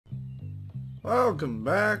Welcome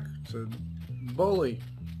back to Bully.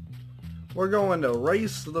 We're going to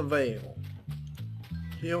race the veil.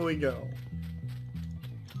 Here we go.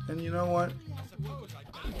 And you know what?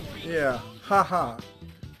 Yeah, haha.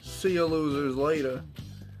 See you losers later.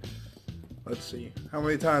 Let's see. How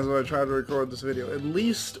many times have I tried to record this video? At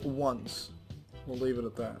least once. We'll leave it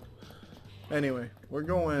at that. Anyway, we're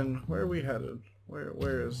going... Where are we headed?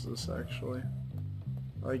 Where is this actually?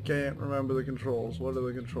 I can't remember the controls. What are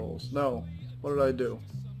the controls? No. What did I do?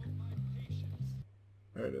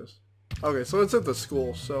 There it is. Okay, so it's at the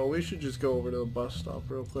school, so we should just go over to the bus stop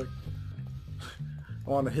real quick. I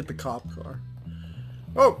want to hit the cop car.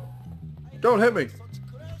 Oh! Don't hit me!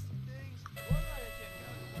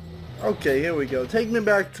 Okay, here we go. Take me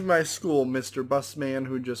back to my school, Mr. Busman,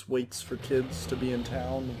 who just waits for kids to be in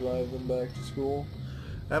town to drive them back to school.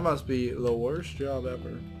 That must be the worst job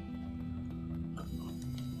ever.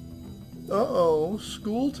 Uh-oh,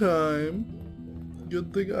 school time.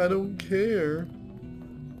 Good thing I don't care.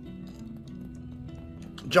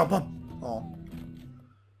 Jump up! Oh.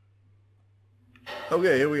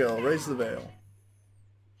 Okay, here we go. Raise the veil.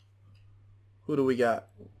 Who do we got?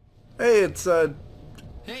 Hey, it's,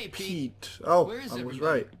 Hey, Pete. Oh, where is I was everybody?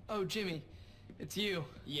 right. Oh, Jimmy. It's you.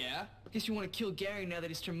 Yeah? Guess you want to kill Gary now that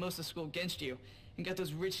he's turned most of school against you and got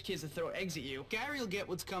those rich kids to throw eggs at you. Gary'll get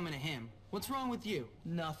what's coming to him. What's wrong with you?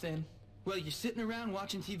 Nothing. Well, you're sitting around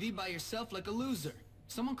watching TV by yourself like a loser.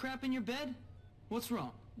 Someone crap in your bed? What's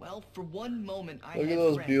wrong? Well, for one moment I Look had at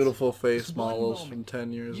those friends. beautiful face Just one models moment. from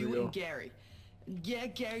 10 years You ago. and Gary. Yeah,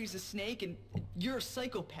 Gary's a snake and you're a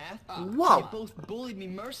psychopath. Wow. You both bullied me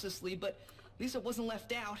mercilessly, but at least I wasn't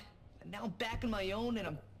left out. And now I'm back on my own and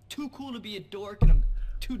I'm too cool to be a dork and I'm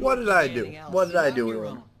too What dorky did to I be do? anything else. What did I You're do on with your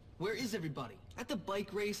them? own. Where is everybody? At the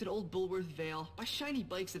bike race at Old Bulworth Vale, by shiny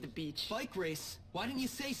bikes at the beach. Bike race? Why didn't you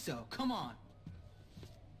say so? Come on.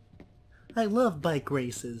 I love bike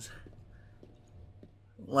races.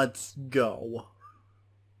 Let's go.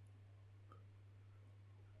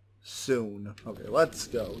 Soon. Okay, let's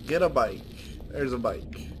go. Get a bike. There's a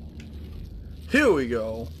bike. Here we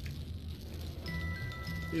go.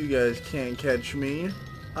 You guys can't catch me.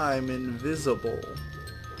 I'm invisible.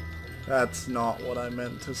 That's not what I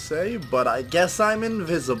meant to say, but I guess I'm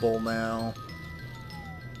invisible now.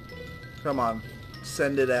 Come on.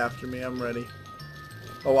 Send it after me. I'm ready.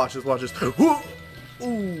 Oh, watch this, watch this.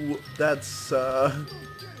 Ooh, that's,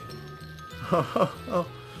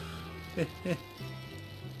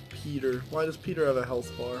 Peter. Why does Peter have a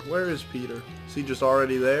health bar? Where is Peter? Is he just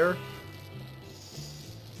already there?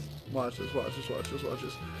 Watch this, watch this, watch this, watch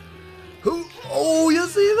this. Oh, you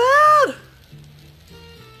see that?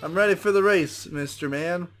 I'm ready for the race, Mr.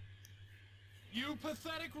 Man. You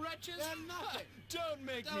pathetic wretches! They're nothing. Don't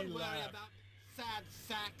make Don't me worry laugh. about sad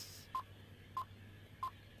sacks.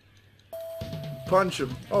 Punch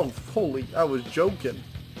him. Oh, holy, I was joking.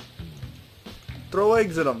 Throw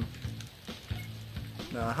eggs at him.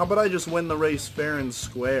 Nah, how about I just win the race fair and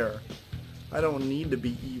square? I don't need to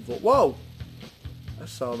be evil. Whoa! I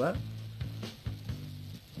saw that.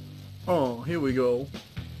 Oh, here we go.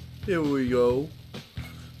 Here we go.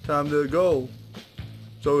 Time to go.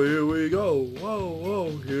 So here we go. Whoa, whoa,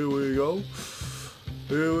 here we go.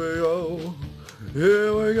 Here we go.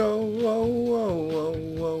 Here we go. Whoa, whoa, whoa,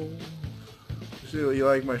 whoa. You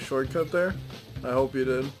like my shortcut there? I hope you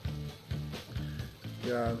did.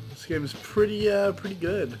 Yeah, this game is pretty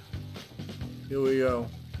good. Here we go.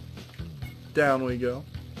 Down we go.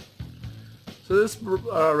 So this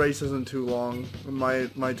race isn't too long.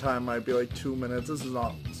 My time might be like 2 minutes. It's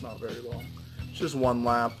not very long. It's just one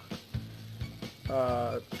lap.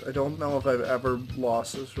 I don't know if I've ever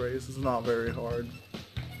lost this race. It's not very hard.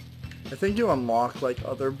 I think you unlock like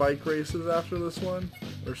other bike races after this one,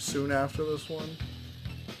 or soon after this one.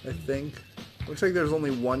 I think. Looks like there's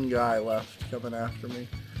only one guy left coming after me.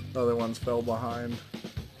 The other ones fell behind.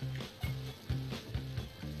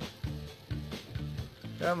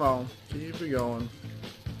 Come on, keep it going.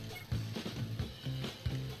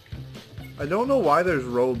 I don't know why there's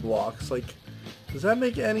roadblocks. Like, does that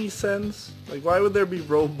make any sense? Like, why would there be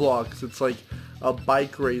roadblocks? It's like a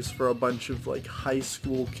bike race for a bunch of like high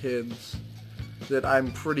school kids that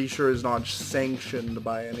I'm pretty sure is not sanctioned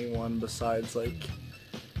by anyone besides like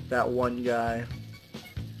that one guy.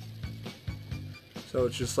 So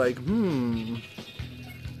it's just like,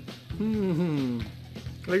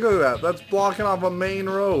 Like, look at that. That's blocking off a main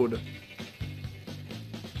road.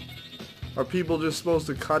 Are people just supposed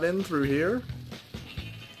to cut in through here?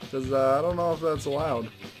 Because I don't know if that's allowed.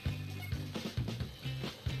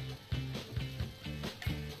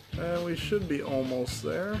 And we should be almost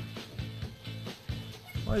there.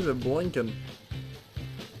 Why is it blinking?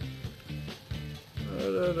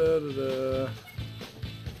 Da-da-da-da-da.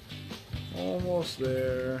 Almost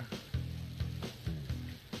there.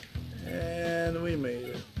 And we made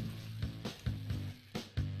it.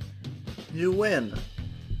 You win.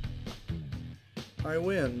 I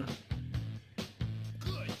win.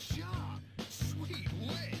 Good job. Sweet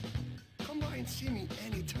win. Come by and see me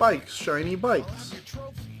anytime. Bikes, shiny I'll bikes. have your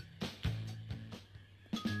trophy.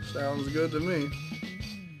 Sounds good to me.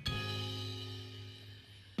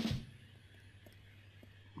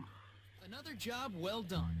 Another job well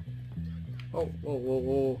done. Oh, whoa, whoa,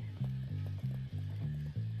 whoa.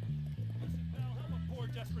 Help a poor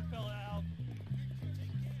desperate fella out.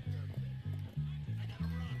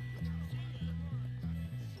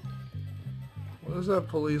 What is that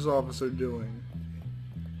police officer doing?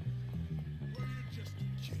 You're just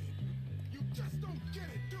a kid. You just don't get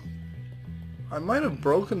it, do you? I might have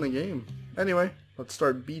broken the game. Anyway, let's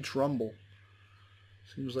start Beach Rumble.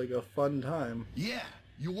 Seems like a fun time. Yeah,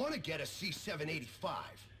 you want to get a C785.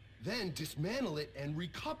 Then dismantle it and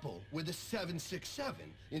recouple with a 767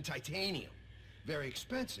 in titanium. Very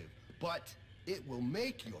expensive, but it will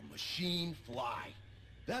make your machine fly.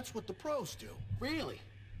 That's what the pros do. Really?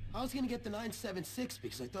 I was gonna get the 976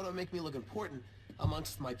 because I thought it would make me look important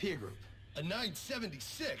amongst my peer group. A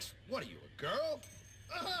 976? What are you, a girl?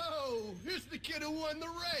 Oh, here's the kid who won the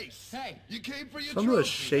race. Hey. You came for your Some of the trophy,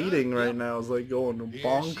 shading huh? right Yep. now is like going Here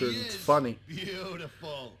bonkers. she It's is. funny.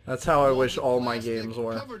 Beautiful. That's how I Folded wish all my plastic, games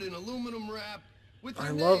were. Covered in aluminum wrap with I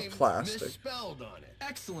your love name plastic. misspelled on it.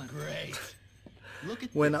 Excellent. Great. Look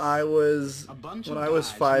at When this. I was A bunch when of I was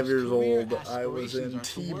guys 5 whose years career old, I was in aspirations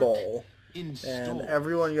are to work T-ball, in and stores.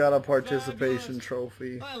 everyone got a participation Fabulous.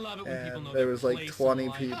 trophy, I love it when people and know there their was like place in 20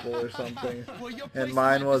 life. people or something, Well, your place and in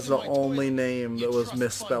mine life was is the in my only toilet. name You that was trust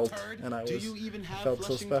misspelt, fun turd? and I Do was you even have felt so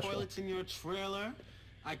flushing special. toilets in your trailer?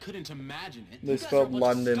 I couldn't imagine it. They You guys are a spelled bunch of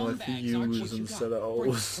London with scumbags, aren't you? U's What you instead got? of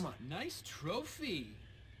Bring it. O's. Come on. Nice trophy.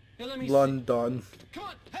 Here, let me see. London. Come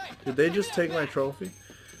on. Hey. Did they give me just that take my back. trophy?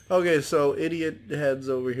 Okay, so idiot heads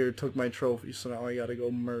over here took my trophy, so now I gotta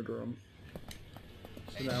go murder him.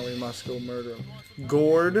 So now we must go murder him.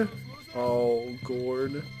 Gord. Oh,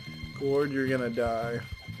 Gord. Gord, you're gonna die.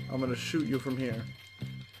 I'm gonna shoot you from here.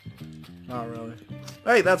 Not really.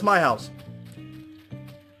 Hey, that's my house.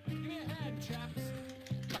 Give me a hand, chaps.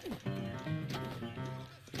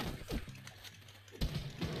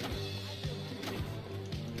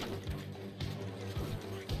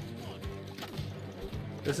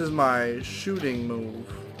 This is my shooting move.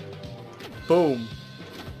 Boom.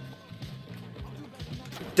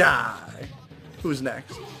 Die. Who's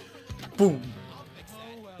next? Boom.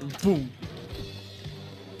 Boom.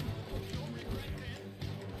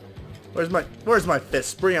 Where's my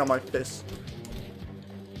fist? Bring out my fist.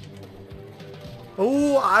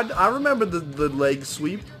 Oh, I remember the leg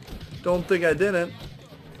sweep. Don't think I didn't.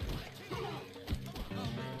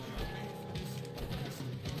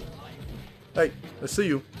 Hey, I see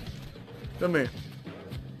you. Come here.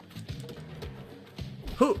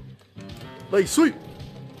 Huh. Leg sweep.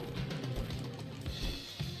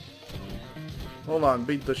 Hold on,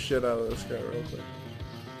 beat the shit out of this guy real quick.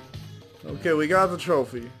 Okay, we got the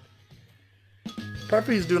trophy.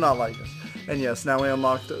 Puppies do not like us. And yes, now we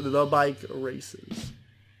unlocked the bike races.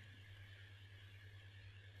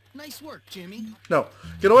 Nice work, Jimmy. No,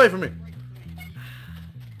 get away from me.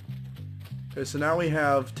 Okay, so now we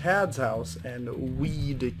have Tad's house and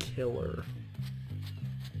Weed Killer.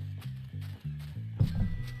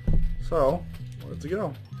 So, let's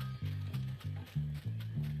go.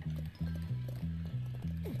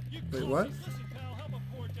 Wait, what? Listen, pal, help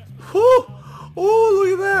a poor desperate Whew! Oh,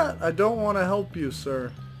 look at that! I don't want to help you,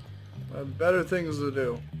 sir. I have better things to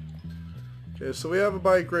do. Okay, so we have a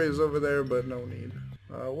bike race over there, but no need.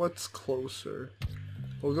 What's closer?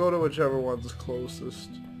 We'll go to whichever one's closest.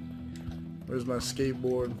 Where's my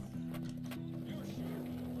skateboard?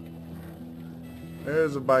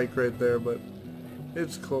 There's a bike right there, but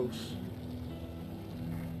it's close.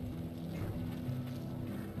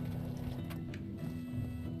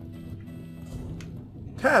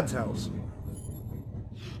 Tad's house.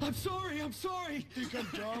 I'm sorry. I'm sorry. Think I'm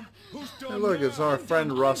dumb? Who's dumb Hey, look, now? it's our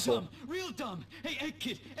friend I'm Russell. dumb, real dumb. Hey, egg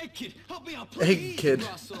kid, help me out, please. Egg Kid.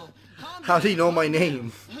 Russell. Calm How do you down. know my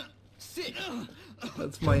name? Sit.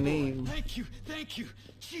 That's my name. Thank you.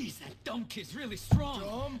 Jeez, that dumb kid's really strong.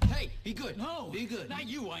 Dumb? Hey, be good. No, Be good. Not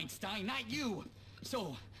you, Einstein, not you.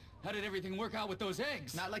 So, how did everything work out with those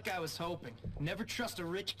eggs? Not like I was hoping. Never trust a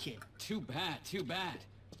rich kid. Too bad.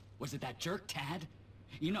 Was it that jerk, Tad?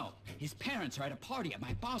 You know, his parents are at a party at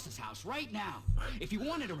my boss's house right now. If you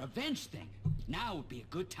wanted a revenge thing, Now would be a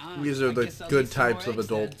good time. These are I the guess I'll good eat some more types of eggs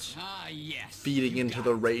then. adults. Ah, yes. Feeding You into got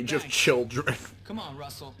the it. rage of Thanks. children. Come on,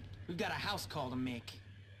 Russell. We've got a house call to make.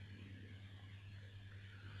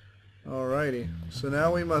 Alrighty, so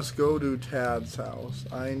now we must go to Tad's house.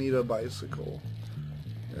 I need a bicycle.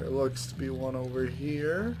 There looks to be one over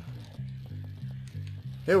here.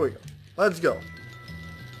 Here we go. Let's go.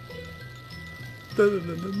 You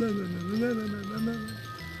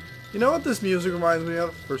know what this music reminds me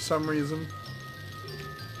of for some reason?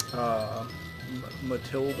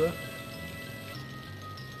 Matilda.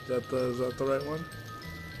 Is that the right one?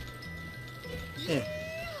 Is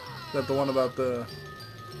that the one about the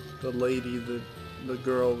lady, the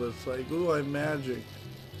girl that's like, ooh, I'm magic.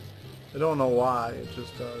 I don't know why, it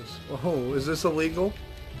just does. Oh, is this illegal?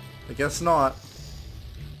 I guess not.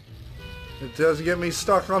 It does get me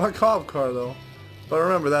stuck on a cop car though. But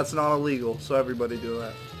remember, that's not illegal, so everybody do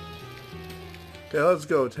that. Okay, let's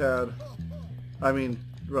go, Tad. I mean,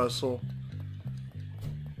 Russell.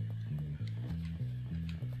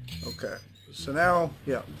 Okay, so now,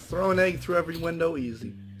 yeah, throw an egg through every window,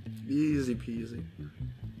 easy. Easy peasy.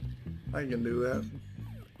 I can do that.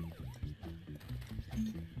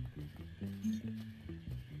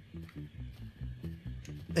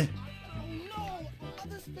 Oh no!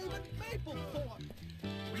 Mother's favorite maple fork!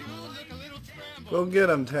 You look a little scrambled. Go get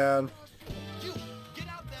him, Tad. You, get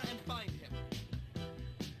out there and find him.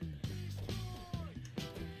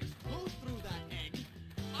 Who threw that egg?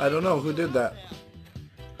 I don't know, who did that?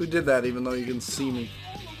 Who did that even though you can see me?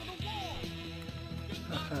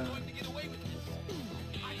 You're not going to get away with this.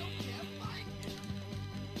 I don't care, fight.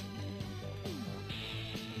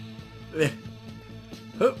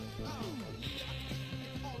 Hup.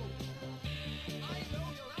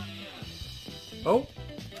 Oh,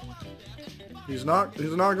 he's not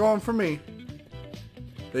going for me.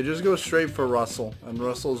 They just go straight for Russell, and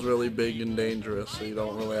Russell's really big and dangerous, so you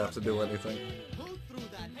don't really have to do anything. Who threw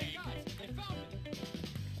that egg? I found it.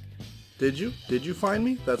 Did you? Did you find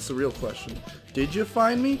me? That's the real question. Did you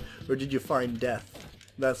find me, or did you find death?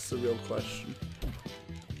 That's the real question.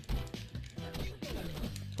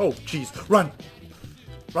 Oh, jeez. Run!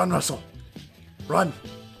 Run, Russell! Run!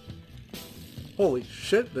 Holy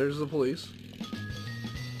shit, there's the police.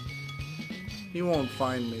 He won't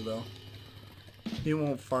find me, though. He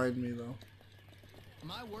won't find me, though.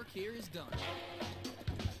 My work here is done.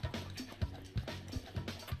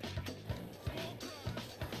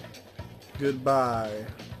 Goodbye.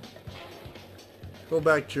 Go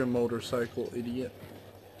back to your motorcycle, idiot.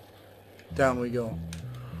 Down we go.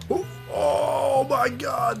 Oof. Oh my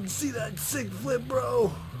god! See that sick flip,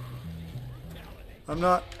 bro? I'm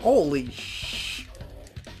not... Holy sh...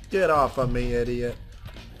 Get off of me, idiot.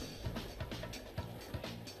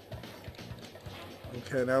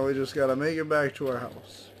 Okay, now we just gotta make it back to our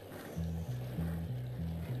house.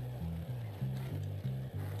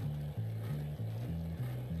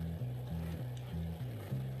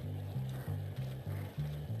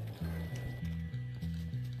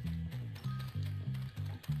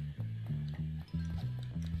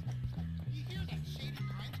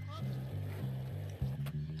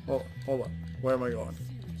 Oh, hold on. Where am I going?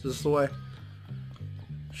 Is this the way?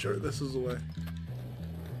 Sure, this is the way.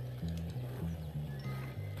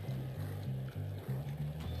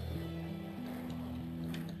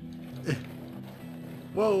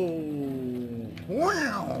 Whoa!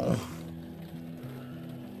 Wow!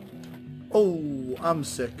 Oh, I'm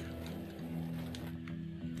sick.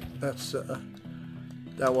 That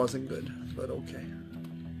wasn't good, but okay.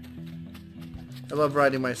 I love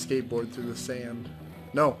riding my skateboard through the sand.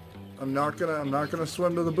 No, I'm not gonna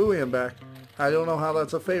swim to the buoy and back. I don't know how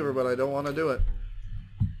that's a favor, but I don't want to do it.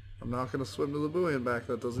 I'm not gonna swim to the buoy and back.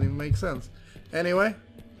 That doesn't even make sense. Anyway,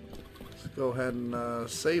 let's go ahead and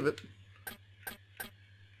save it.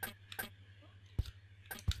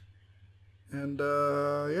 And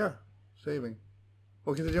yeah, saving.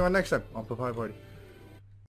 We'll continue on next time on Papaya Party.